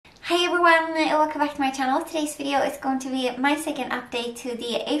everyone, welcome back to my channel. Today's video is going to be my second update to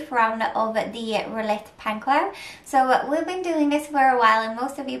the 8th round of the Roulette Paint Laquer. So we've been doing this for a while and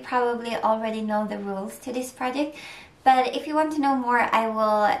most of you probably already know the rules to this project. But if you want to know more, I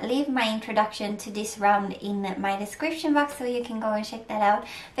will leave my introduction to this round in my description box so you can go and check that out.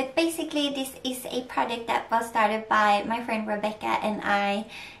 But basically this is a project that was started by my friend Rebecca and I.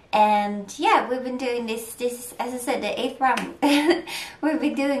 And yeah, we've been doing this as I said, the 8th round. We've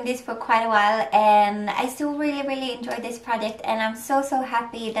been doing this for quite a while and I still really enjoy this project, and I'm so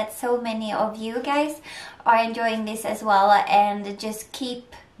happy that so many of you guys are enjoying this as well and just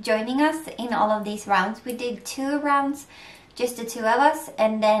keep joining us in all of these rounds. We did 2 rounds, just the 2 of us,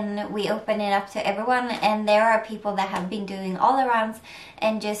 and then we open it up to everyone, and there are people that have been doing all the rounds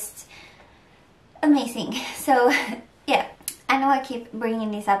and just amazing. So yeah, I know I keep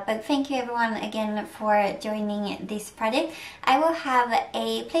bringing this up, but thank you everyone again for joining this project. I will have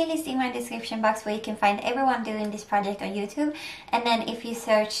a playlist in my description box where you can find everyone doing this project on YouTube, and then if you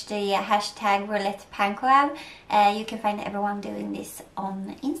search the hashtag Roulette Paint Collab, you can find everyone doing this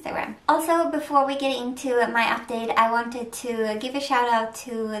on Instagram. Also, before we get into my update, I wanted to give a shout out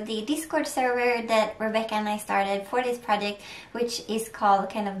to the Discord server that Rebecca and I started for this project, which is called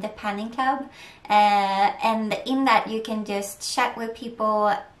kind of the Panning Club. And in that you can just chat with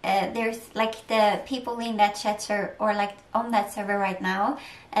people. There's like the people in that chat server, or like on that server right now,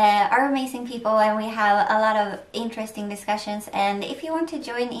 are amazing people, and we have a lot of interesting discussions. And if you want to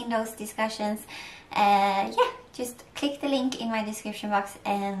join in those discussions, yeah, just click the link in my description box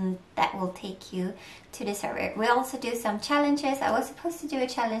and that will take you to the server. We also do some challenges. I was supposed to do a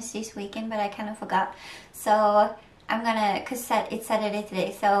challenge this weekend, but I kind of forgot. So I'm gonna, cause it's Saturday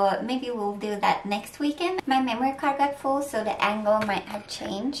today, so maybe we'll do that next weekend. My memory card got full, so the angle might have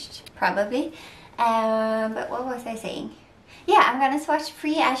changed, probably. But what was I saying? Yeah, I'm gonna swatch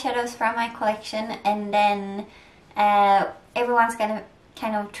 3 eyeshadows from my collection, and then everyone's gonna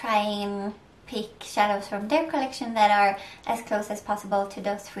kind of try and pick shadows from their collection that are as close as possible to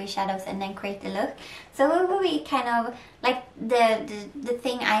those 3 shadows, and then create the look. So it will be kind of like the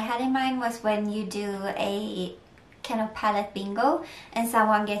thing I had in mind was when you do a kind of palette bingo and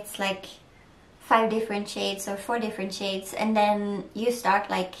someone gets like 5 different shades or 4 different shades, and then you start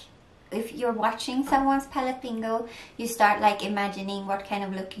like, if you're watching someone's palette bingo, you start like imagining what kind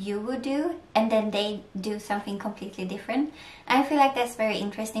of look you would do, and then they do something completely different. I feel like that's very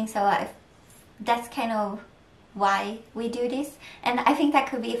interesting, so that's kind of why we do this, and I think that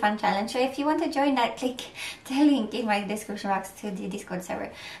could be a fun challenge. So if you want to join that, click the link in my description box to the Discord server.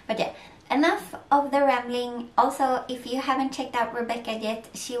 But yeah, enough of the rambling. Also, if you haven't checked out Rebecca yet,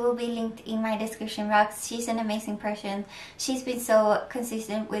 she will be linked in my description box. She's an amazing person. She's been so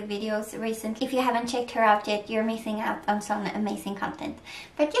consistent with videos recently. If you haven't checked her out yet, you're missing out on some amazing content.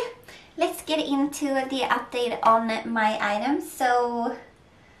 But yeah, let's get into the update on my items. So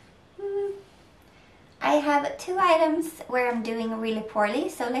I have 2 items where I'm doing really poorly,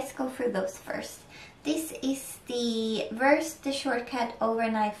 so let's go through those first. This is the The Shortcut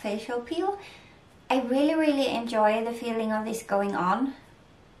Overnight Facial Peel. I really enjoy the feeling of this going on,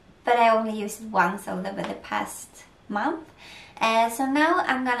 but I only used it once over the past month. So now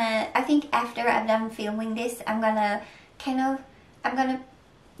I'm gonna, I think after I'm done filming this, I'm gonna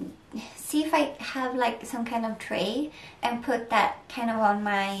see if I have like some kind of tray and put that kind of on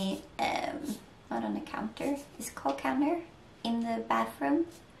my, not on the counter, it's called counter, in the bathroom.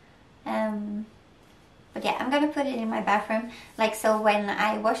 But yeah, I'm gonna put it in my bathroom, like so when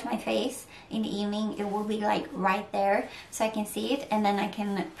I wash my face in the evening, it will be like right there so I can see it, and then I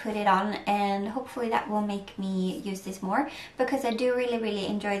can put it on, and hopefully that will make me use this more, because I do really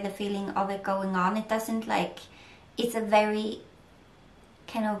enjoy the feeling of it going on. It doesn't like, it's a very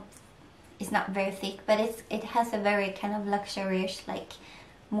kind of, it's not very thick, but it has a very kind of luxurious, like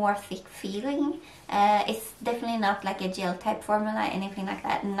more thick feeling. It's definitely not like a gel type formula, anything like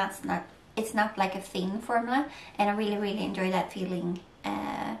that, and it's not like a thin formula, and I really enjoy that feeling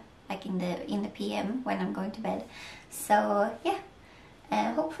like in the PM when I'm going to bed. So yeah,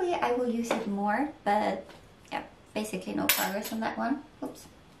 hopefully I will use it more, but yeah, basically no progress on that one. Oops.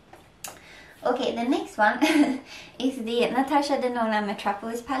 Okay, the next one is the Natasha Denona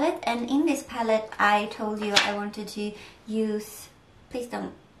Metropolis Palette, and in this palette I told you I wanted to use, please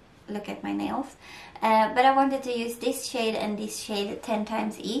don't look at my nails, but I wanted to use this shade and this shade 10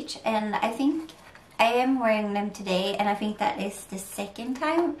 times each, and I think I am wearing them today, and I think that is the 2nd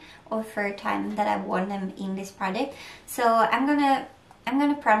time or 3rd time that I've worn them in this project. So I'm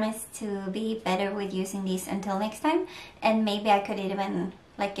gonna promise to be better with using these until next time, and maybe I could even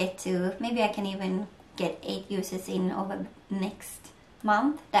like maybe I can even get 8 uses in over next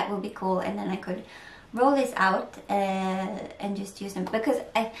month, that would be cool, and then I could roll this out and just use them, because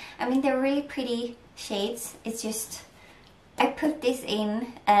I mean they're really pretty shades. It's just I put this in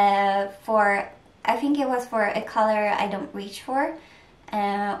for, I think it was for a color I don't reach for,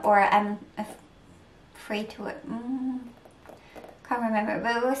 or I'm afraid to, can't remember,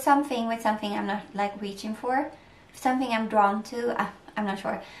 but it was something with something I'm not like reaching for, something I'm drawn to, I'm not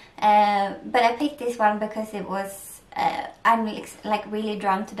sure, but I picked this one because it was I'm really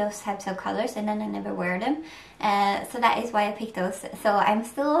drawn to those types of colors, and then I never wear them, so that is why I picked those. So I'm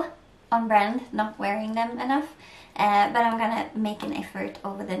still on brand, not wearing them enough, but I'm gonna make an effort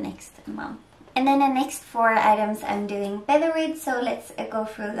over the next month. And then the next 4 items I'm doing better with, so let's go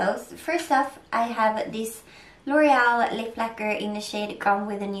through those. First off, I have this L'Oreal Lip Lacquer in the shade Gone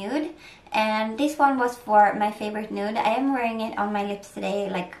with a Nude, and this one was for my favorite nude. I am wearing it on my lips today,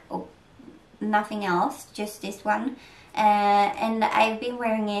 like nothing else, just this one, and I've been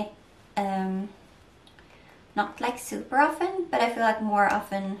wearing it not like super often, but I feel like more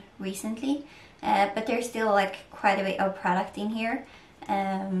often recently, but there's still like quite a bit of product in here,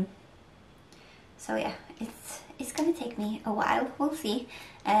 so yeah, it's gonna take me a while. We'll see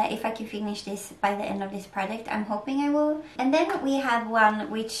if I can finish this by the end of this project. I'm hoping I will. And then we have one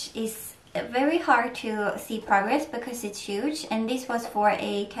which is very hard to see progress because it's huge, and this was for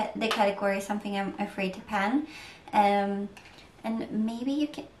the category something I'm afraid to pan, and maybe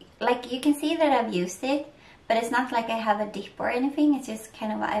you can see that I've used it, but it's not like I have a dip or anything. It's just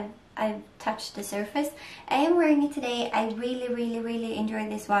kind of I've touched the surface. I am wearing it today. I really enjoyed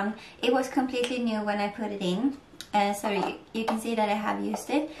this one. It was completely new when I put it in, so you can see that I have used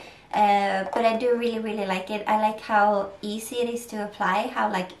it. But I do really like it. I like how easy it is to apply,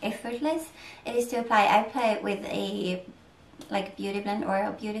 how like effortless it is to apply. I apply it with a like beauty blend or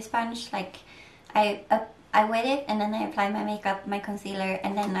a beauty sponge. Like I wet it and then I apply my makeup, my concealer,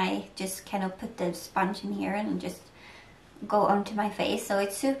 and then I just kind of put the sponge in here and just go onto my face. So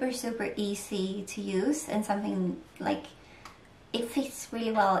it's super easy to use, and something like it fits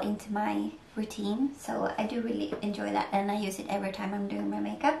really well into my routine. So I do really enjoy that, and I use it every time I'm doing my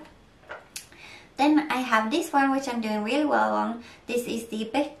makeup. Then I have this one which I'm doing really well on. This is the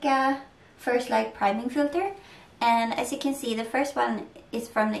Becca First Light Priming Filter, and as you can see, the first one is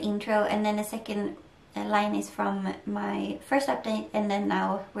from the intro, and then the second line is from my first update, and then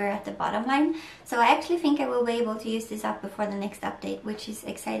now we're at the bottom line. So I actually think I will be able to use this up before the next update, which is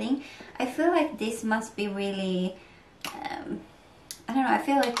exciting. I feel like this must be really I don't know, I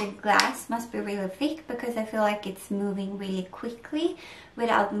feel like the glass must be really thick, because I feel like it's moving really quickly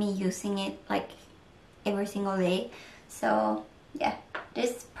without me using it like every single day. So yeah,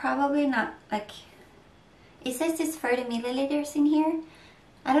 there's probably not like, it says it's 30 milliliters in here.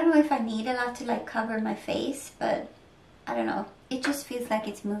 I don't know if I need a lot to like cover my face, but I don't know, it just feels like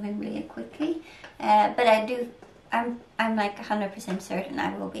it's moving really quickly, but I'm like 100% certain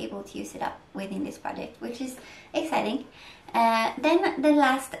I will be able to use it up within this project, which is exciting. Then the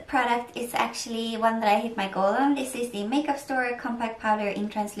last product is actually one that I hit my goal on. This is the Makeup Store Compact Powder in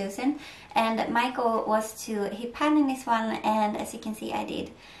Translucent, and my goal was to hit pan in this one, and as you can see I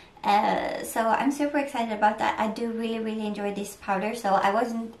did. So I'm super excited about that. I do really enjoy this powder, so I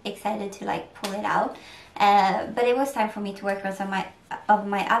wasn't excited to like pull it out, but it was time for me to work on some of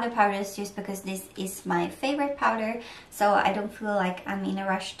my other powders, just because this is my favorite powder, so I don't feel like I'm in a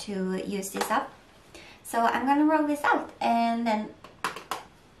rush to use this up. So I'm gonna roll this out, and then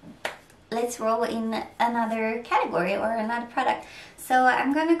let's roll in another category or another product. So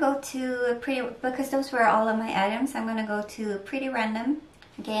I'm gonna go to Pretty, because those were all of my items, I'm gonna go to Pretty Random.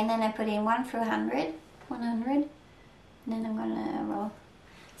 Okay, and then I put in 1 through 100, and then I'm gonna roll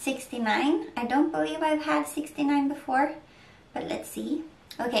 69. I don't believe I've had 69 before, but let's see.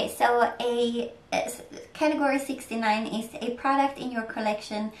 Okay, so a category 69 is a product in your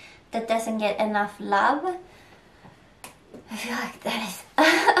collection that doesn't get enough love. I feel like that is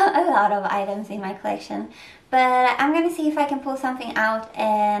a lot of items in my collection, but I'm gonna see if I can pull something out,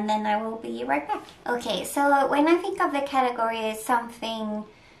 and then I will be right back. Okay, so when I think of the category something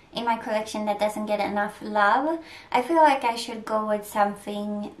in my collection that doesn't get enough love, I feel like I should go with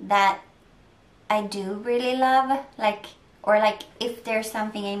something that I do really love, or if there's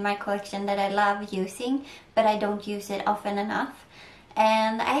something in my collection that I love using but I don't use it often enough.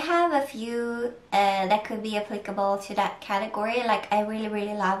 And I have a few that could be applicable to that category. Like, I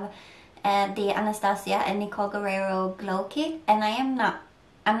really love the Anastasia and Nicole Guerrero Glow Kit, and I'm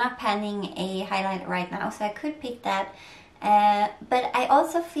not panning a highlighter right now, so I could pick that. But I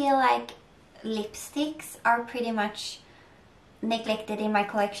also feel like lipsticks are pretty much neglected in my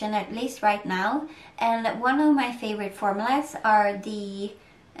collection, at least right now. And one of my favorite formulas are the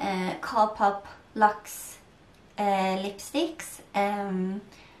Colourpop Luxe lipsticks.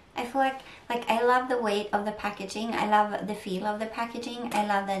 I feel like I love the weight of the packaging. I love the feel of the packaging. I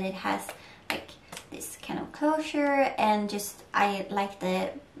love that it has like this kind of closure, and just I like the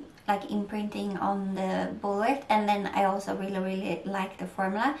imprinting on the bullet, and then I also really like the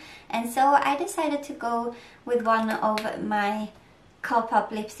formula. And so I decided to go with one of my Colourpop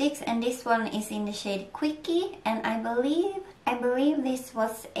lipsticks, and this one is in the shade Quickie, and I believe this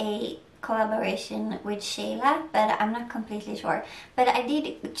was a collaboration with Shayla, but I'm not completely sure. But I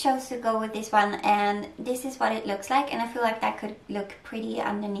did chose to go with this one, and this is what it looks like, and I feel like that could look pretty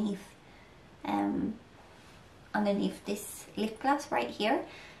underneath this lip gloss right here.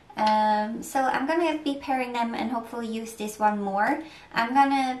 So I'm gonna be pairing them and hopefully use this one more. I'm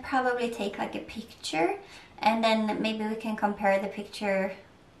gonna probably take like a picture, and then maybe we can compare the picture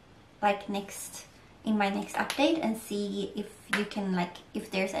like in my next update and see if you can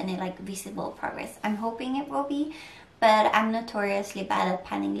if there's any visible progress. I'm hoping it will be, but I'm notoriously bad at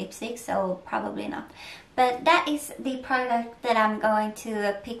panning lipsticks, so probably not. But that is the product that I'm going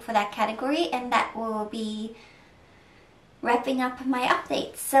to pick for that category, and that will be wrapping up my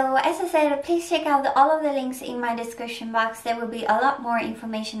update. So as I said, please check out all of the links in my description box. There will be a lot more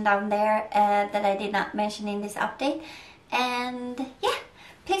information down there that I did not mention in this update. And yeah,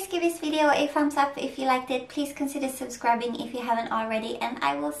 please give this video a thumbs up if you liked it. Please consider subscribing if you haven't already, and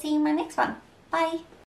I will see you in my next one. Bye!